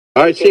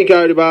All right, see you,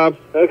 Cardi Bob.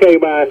 Okay,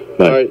 bye.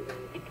 All right.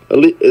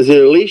 Is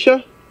it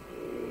Alicia?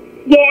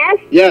 Yes?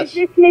 Yes.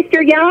 Is this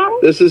Mr. Young?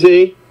 This is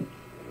he.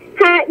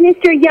 Hi,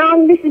 Mr.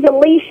 Young. This is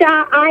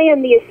Alicia. I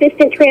am the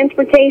Assistant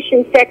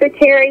Transportation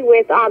Secretary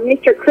with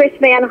Mr. Chris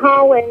Van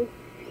Hollen's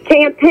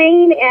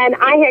campaign, and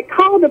I had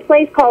called a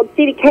place called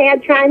City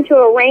Cab trying to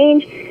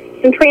arrange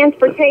some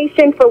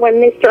transportation for when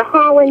Mr.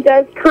 Hollen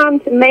does come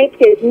to make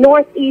his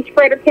Northeast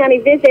Frederick County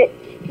visit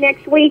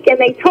next week, and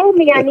they told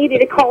me I needed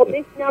to call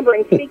this number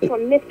and speak to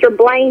Mr.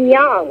 Blaine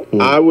Young.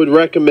 I would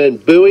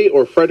recommend Bowie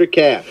or Frederick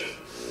Cab.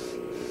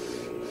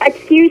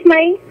 Excuse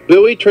me?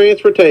 Bowie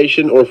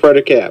Transportation or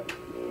Frederick Cab.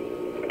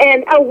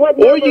 And what?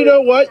 Or you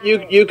know what?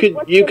 You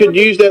could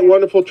use that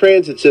wonderful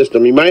transit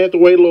system. You might have to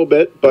wait a little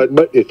bit, but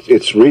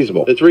it's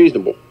reasonable. It's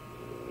reasonable.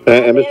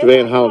 And Mr.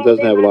 Van Hollen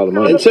doesn't have a lot of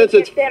money. And since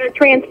it's better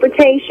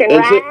transportation,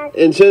 right?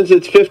 And since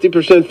it's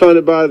 50%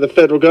 funded by the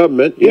federal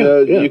government,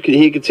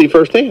 he could see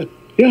firsthand.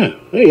 Yeah.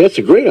 Hey, that's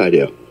a great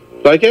idea.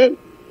 Like it?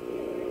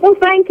 Well,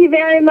 thank you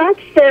very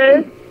much,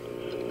 sir.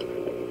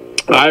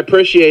 I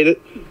appreciate it.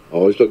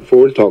 Always looking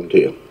forward to talking to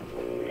you.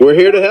 We're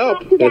here to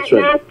help. That's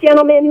right. Nice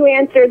gentleman who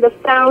answered the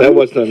phone. That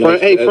wasn't a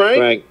nice. Hey,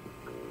 Frank.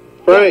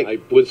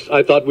 Frank.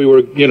 I thought we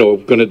were,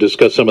 going to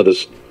discuss some of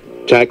this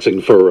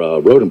taxing for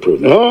road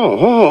improvement.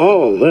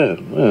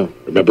 That. Wow.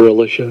 Remember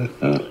Alicia?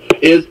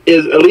 Is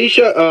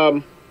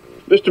Alicia?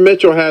 Mr.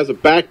 Mitchell has a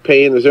back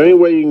pain. Is there any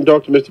way you can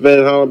talk to Mr. Van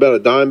Hollen about a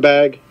dime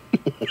bag?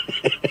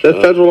 Is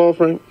that federal law,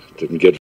 Frank? Didn't get